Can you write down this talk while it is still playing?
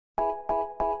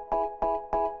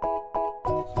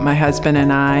My husband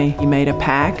and I made a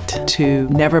pact to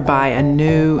never buy a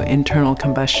new internal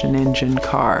combustion engine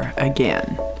car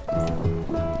again.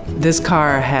 This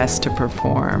car has to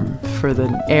perform for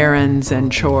the errands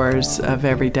and chores of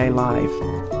everyday life.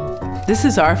 This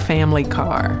is our family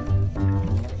car,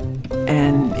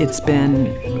 and it's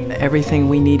been everything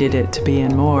we needed it to be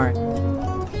and more.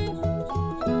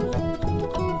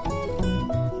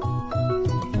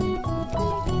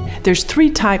 There's three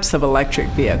types of electric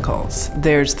vehicles.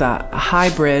 There's the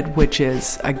hybrid, which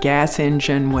is a gas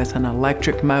engine with an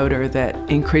electric motor that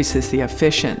increases the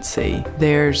efficiency.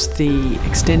 There's the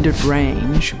extended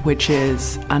range, which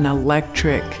is an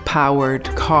electric-powered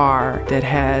car that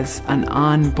has an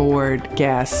onboard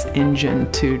gas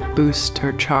engine to boost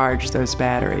or charge those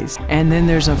batteries. And then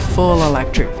there's a full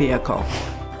electric vehicle.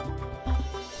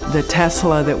 The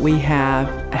Tesla that we have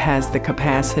has the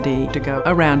capacity to go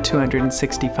around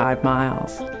 265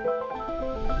 miles.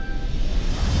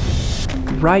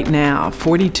 Right now,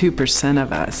 42%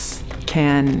 of us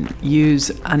can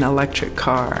use an electric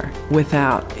car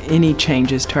without any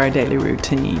changes to our daily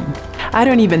routine. I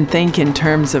don't even think in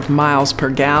terms of miles per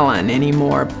gallon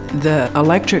anymore. The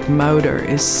electric motor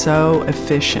is so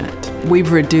efficient.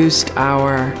 We've reduced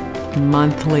our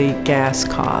monthly gas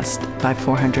cost by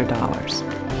 $400.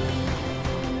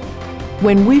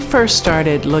 When we first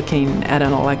started looking at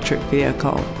an electric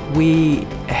vehicle, we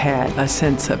had a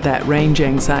sense of that range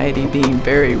anxiety being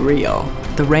very real.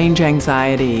 The range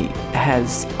anxiety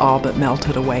has all but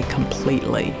melted away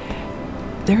completely.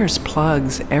 There's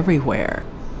plugs everywhere.